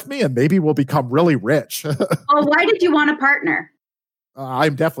thing out with me? And maybe we'll become really rich. Well, why did you want a partner?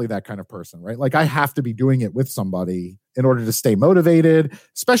 I'm definitely that kind of person, right? Like I have to be doing it with somebody in order to stay motivated,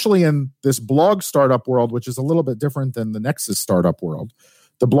 especially in this blog startup world, which is a little bit different than the Nexus startup world.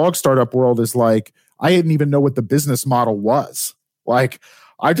 The blog startup world is like, I didn't even know what the business model was. Like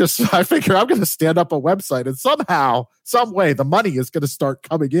I figure I'm going to stand up a website and somehow, some way, the money is going to start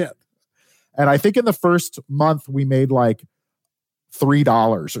coming in. And I think in the first month we made like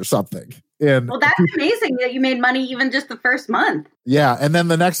 $3 or something. Well, that's amazing that you made money even just the first month. Yeah. And then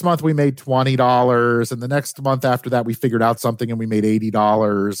the next month we made $20. And the next month after that, we figured out something and we made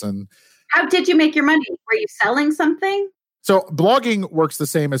 $80. And how did you make your money? Were you selling something? So blogging works the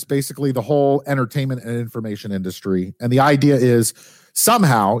same as basically the whole entertainment and information industry. And the idea is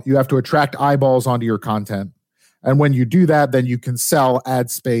somehow you have to attract eyeballs onto your content. And when you do that, then you can sell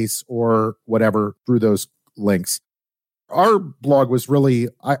ad space or whatever through those links. Our blog was really,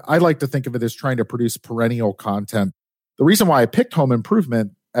 I like to think of it as trying to produce perennial content. The reason why I picked home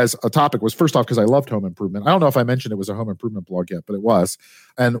improvement as a topic was first off because I loved home improvement. I don't know if I mentioned it was a home improvement blog yet, but it was.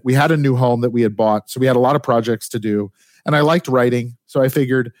 And we had a new home that we had bought. So we had a lot of projects to do. And I liked writing. So I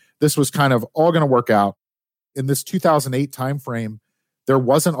figured this was kind of all going to work out. In this 2008 timeframe, there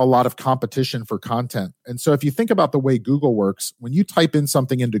wasn't a lot of competition for content. And so if you think about the way Google works, when you type in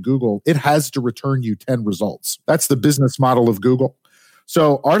something into Google, it has to return you 10 results. That's the business model of Google.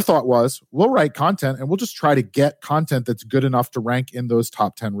 So our thought was, we'll write content and we'll just try to get content that's good enough to rank in those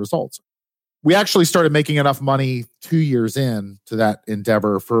top 10 results. We actually started making enough money 2 years in to that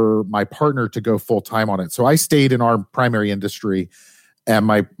endeavor for my partner to go full time on it. So I stayed in our primary industry and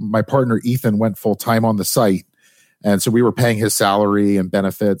my partner, Ethan, went full time on the site. And so we were paying his salary and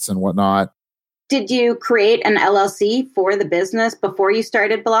benefits and whatnot. Did you create an LLC for the business before you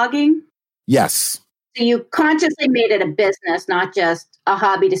started blogging? Yes. So you consciously made it a business, not just a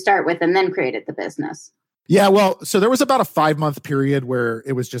hobby to start with and then created the business. Yeah, well, so there was about a 5-month period where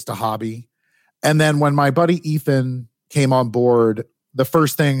it was just a hobby. And then when my buddy Ethan came on board, the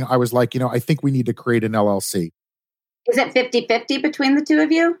first thing I was like, I think we need to create an LLC. Is it 50-50 between the two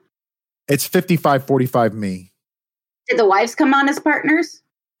of you? It's 55-45 me. Did the wives come on as partners?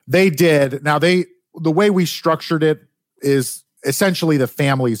 They did. Now, the way we structured it is essentially the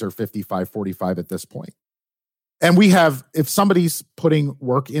families are 55-45 at this point. And we have, if somebody's putting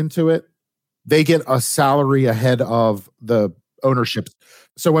work into it, they get a salary ahead of the ownership.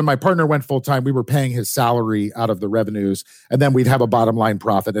 So when my partner went full time, we were paying his salary out of the revenues, and then we'd have a bottom line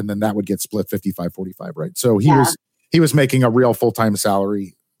profit, and then that would get split 55-45, right? So he was making a real full time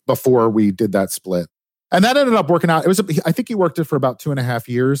salary before we did that split. And that ended up working out. I think he worked it for about 2.5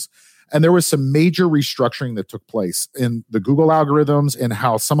 years. And there was some major restructuring that took place in the Google algorithms and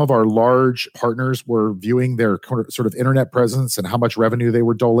how some of our large partners were viewing their sort of internet presence and how much revenue they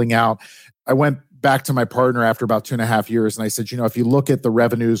were doling out. I went back to my partner after about 2.5 years and I said, if you look at the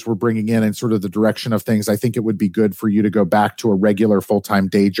revenues we're bringing in and sort of the direction of things, I think it would be good for you to go back to a regular full-time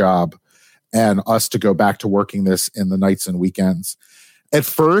day job and us to go back to working this in the nights and weekends. At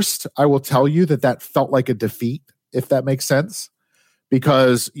first, I will tell you that felt like a defeat, if that makes sense,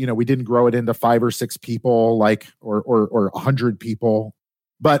 because, we didn't grow it into 5 or 6 people, or 100 people.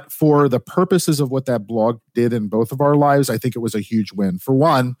 But for the purposes of what that blog did in both of our lives, I think it was a huge win. For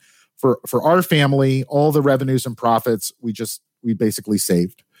one, for our family, all the revenues and profits, we basically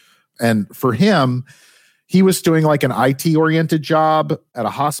saved. And for him, he was doing like an IT-oriented job at a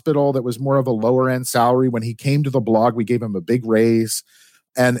hospital that was more of a lower-end salary. When he came to the blog, we gave him a big raise.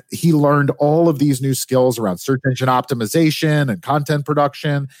 And he learned all of these new skills around search engine optimization and content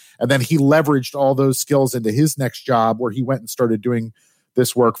production. And then he leveraged all those skills into his next job where he went and started doing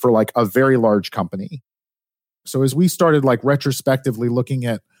this work for like a very large company. So as we started like retrospectively looking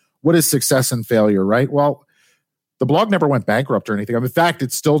at what is success and failure, right? Well, the blog never went bankrupt or anything. In fact,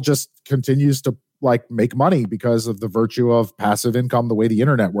 it still just continues to like make money because of the virtue of passive income, the way the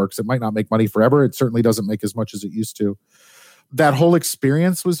internet works. It might not make money forever. It certainly doesn't make as much as it used to. That whole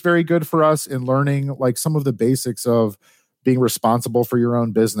experience was very good for us in learning like some of the basics of being responsible for your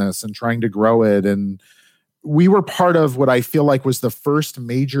own business and trying to grow it. And we were part of what I feel like was the first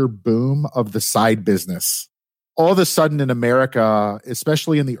major boom of the side business. All of a sudden in America,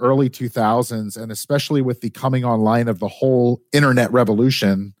 especially in the early 2000s, and especially with the coming online of the whole internet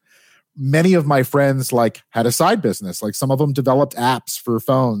revolution, many of my friends like had a side business. Like some of them developed apps for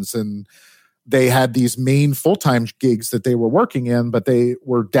phones and they had these main full-time gigs that they were working in, but they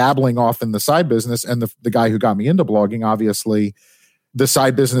were dabbling off in the side business. And the guy who got me into blogging, obviously, the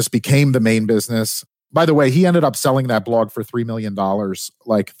side business became the main business. By the way, he ended up selling that blog for $3 million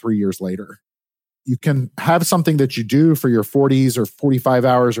like 3 years later. You can have something that you do for your 40s or 45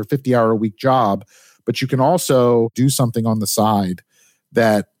 hours or 50-hour-a-week job, but you can also do something on the side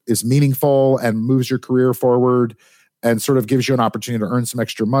that is meaningful and moves your career forward and sort of gives you an opportunity to earn some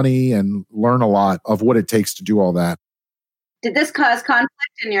extra money and learn a lot of what it takes to do all that. Did this cause conflict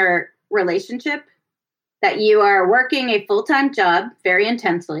in your relationship? That you are working a full-time job very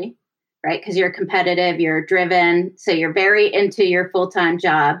intensely, right? Because you're competitive, you're driven, so you're very into your full-time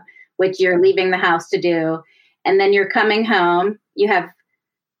job, which you're leaving the house to do. And then you're coming home, you have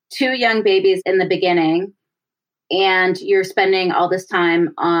 2 young babies in the beginning, and you're spending all this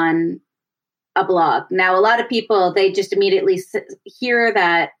time on a blog. Now, a lot of people, they just immediately hear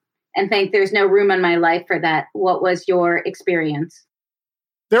that and think there's no room in my life for that. What was your experience?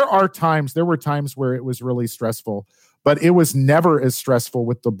 There were times where it was really stressful, but it was never as stressful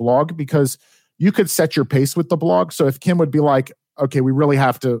with the blog because you could set your pace with the blog. So if Kim would be like, okay, we really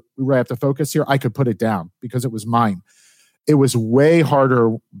have to focus here, I could put it down because it was mine. It was way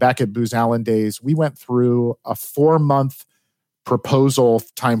harder back at Booz Allen days. We went through a 4-month proposal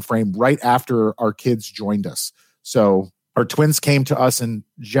timeframe right after our kids joined us. So our twins came to us in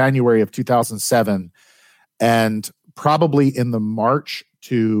January of 2007, and probably in the March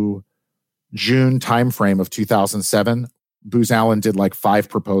to June timeframe of 2007, Booz Allen did like 5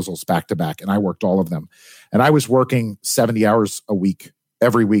 proposals back to back, and I worked all of them. And I was working 70 hours a week,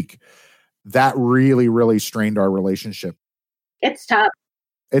 every week. That really, really strained our relationship. It's tough.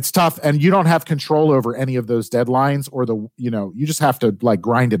 It's tough, and you don't have control over any of those deadlines or you just have to like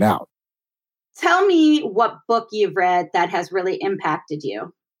grind it out. Tell me what book you've read that has really impacted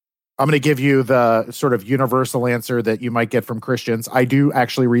you. I'm going to give you the sort of universal answer that you might get from Christians. I do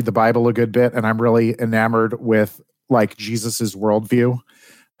actually read the Bible a good bit, and I'm really enamored with like Jesus's worldview.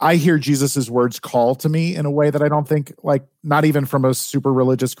 I hear Jesus's words call to me in a way that I don't think, like, not even from a super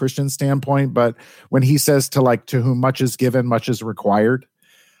religious Christian standpoint, but when he says to whom much is given, much is required,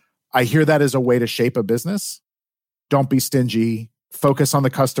 I hear that as a way to shape a business. Don't be stingy. Focus on the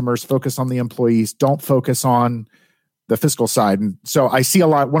customers, focus on the employees. Don't focus on the fiscal side. And so I see a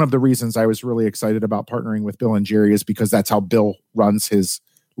lot. One of the reasons I was really excited about partnering with Bill and Jerry is because that's how Bill runs his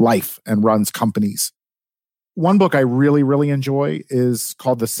life and runs companies. One book I really, really enjoy is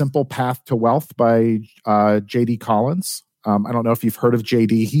called The Simple Path to Wealth by J.D. Collins. I don't know if you've heard of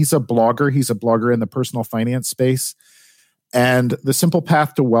J.D. He's a blogger. He's a blogger in the personal finance space. And The Simple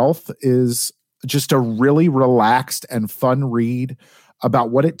Path to Wealth is just a really relaxed and fun read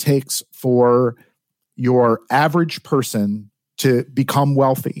about what it takes for your average person to become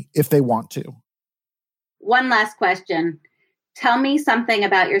wealthy if they want to. One last question. Tell me something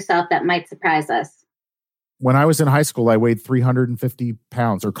about yourself that might surprise us. When I was in high school, I weighed 350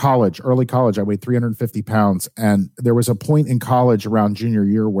 pounds, or early college, I weighed 350 pounds. And there was a point in college around junior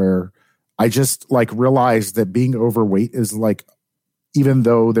year where I just realized that being overweight is even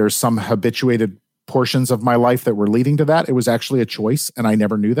though there's some habituated portions of my life that were leading to that, it was actually a choice. And I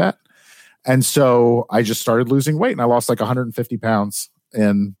never knew that. And so I just started losing weight, and I lost 150 pounds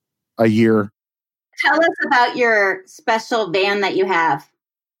in a year. Tell us about your special van that you have.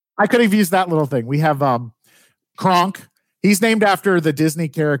 I could have used that little thing. We have Kronk. He's named after the Disney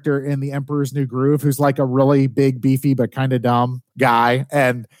character in The Emperor's New Groove, who's like a really big, beefy, but kind of dumb guy,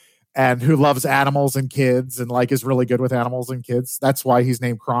 and who loves animals and kids and is really good with animals and kids. That's why he's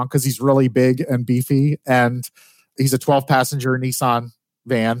named Kronk, because he's really big and beefy, and he's a 12-passenger Nissan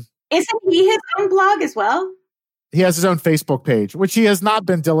van. Isn't he his own blog as well? He has his own Facebook page, which he has not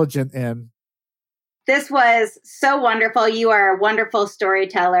been diligent in. This was so wonderful. You are a wonderful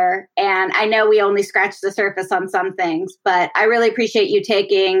storyteller. And I know we only scratched the surface on some things, but I really appreciate you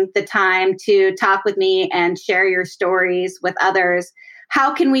taking the time to talk with me and share your stories with others.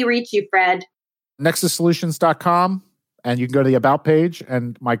 How can we reach you, Fred? nexussolutions.com, and you can go to the About page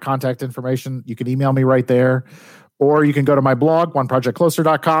and my contact information. You can email me right there. Or you can go to my blog,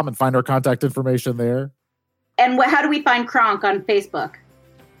 oneprojectcloser.com, and find our contact information there. And how do we find Kronk on Facebook?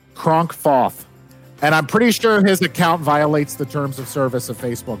 Kronk Foth. And I'm pretty sure his account violates the terms of service of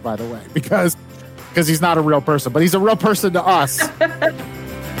Facebook, by the way, because he's not a real person, but he's a real person to us.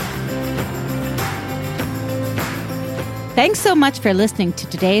 Thanks so much for listening to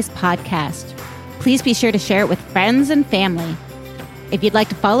today's podcast. Please be sure to share it with friends and family. If you'd like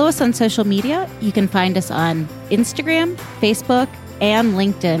to follow us on social media, you can find us on Instagram, Facebook, and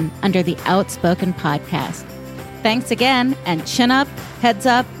LinkedIn under the Outspoken Podcast. Thanks again, and chin up, heads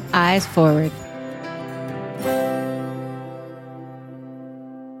up, eyes forward.